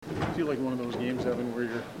feel like one of those games, Evan, where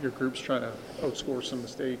your group's trying to outscore some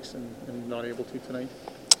mistakes and not able to tonight?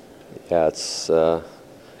 Yeah,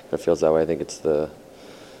 it feels that way. I think it's the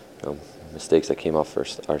mistakes that came off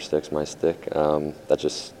our sticks, my stick, that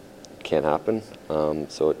just can't happen.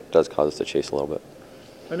 So it does cause us to chase a little bit.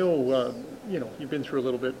 I know, you've been through a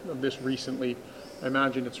little bit of this recently. I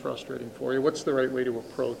imagine it's frustrating for you. What's the right way to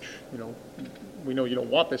approach, we know you don't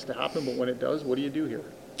want this to happen, but when it does, what do you do here?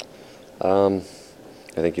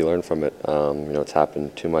 I think you learn from it. It's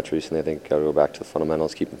happened too much recently. I think got to go back to the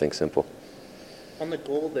fundamentals, keeping things simple. On the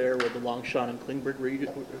goal there with the long shot on Klingberg,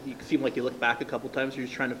 you seemed like you looked back a couple times. You're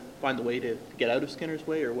just trying to find a way to get out of Skinner's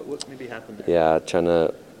way, or what maybe happened there? Yeah, trying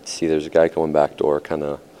to see there's a guy going back door, kind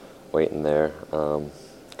of waiting there. Got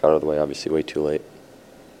out of the way, obviously, way too late.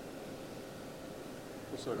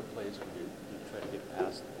 What sort of plays would you try to get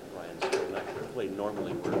past Ryan Strome? That play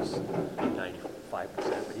normally works 95%,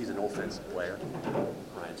 but he's an offensive player,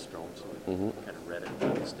 Ryan Strome, so kind of read it,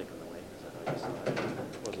 the stick in the way. Is that how you saw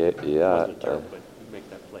it? Okay, yeah. Wasn't a turn, but you make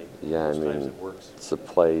that play. Yeah, Most times it works. It's a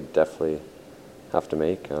play definitely have to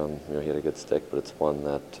make. He had a good stick, but it's one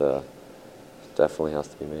that definitely has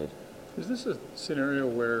to be made. Is this a scenario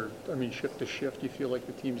where, shift to shift, you feel like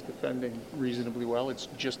the team's defending reasonably well? It's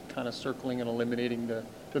just kind of circling and eliminating the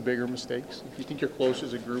bigger mistakes? Do you think you're close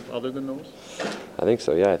as a group other than those? I think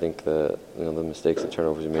so, yeah. I think the mistakes, the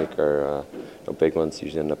turnovers we make are big ones.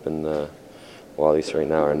 Usually end up in at least right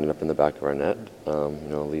now, are ending up in the back of our net.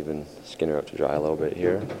 Leaving Skinner out to dry a little bit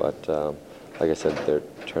here. But like I said, they're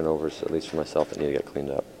turnovers, at least for myself, that need to get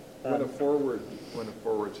cleaned up. When a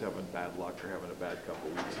forward's having bad luck or having a bad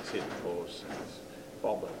couple of weeks, he's hitting posts and he's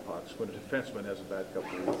bobbling pucks. When a defenseman has a bad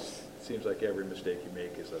couple of weeks, it seems like every mistake you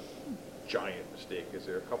make is a giant mistake. Is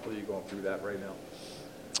there a couple of you going through that right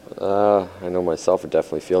now? I know myself, it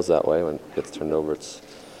definitely feels that way. When it gets turned over, it's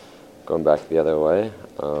going back the other way.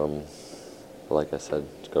 But like I said,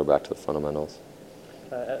 to go back to the fundamentals.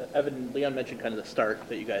 Evan, Leon mentioned kind of the start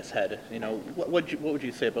that you guys had. What would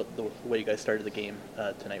you say about the way you guys started the game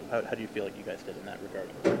tonight? How do you feel like you guys did in that regard?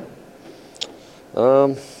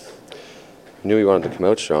 We knew we wanted to come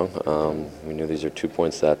out strong. We knew these are 2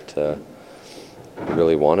 points that we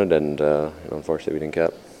really wanted, and unfortunately we didn't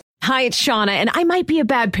get. Hi, it's Shauna, and I might be a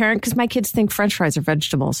bad parent because my kids think French fries are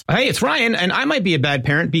vegetables. Hey, it's Ryan, and I might be a bad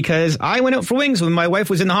parent because I went out for wings when my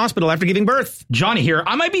wife was in the hospital after giving birth. Johnny here.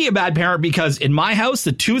 I might be a bad parent because in my house,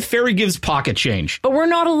 the tooth fairy gives pocket change. But we're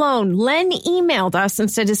not alone. Len emailed us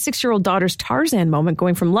and said his 6-year-old daughter's Tarzan moment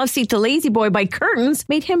going from love seat to lazy boy by curtains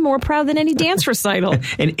made him more proud than any dance recital.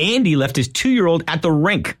 And Andy left his 2-year-old at the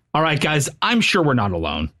rink. All right, guys, I'm sure we're not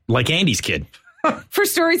alone. Like Andy's kid. For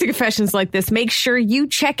stories and confessions like this, make sure you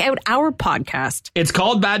check out our podcast. It's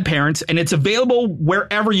called Bad Parents, and it's available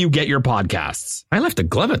wherever you get your podcasts. I left a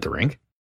glove at the rink.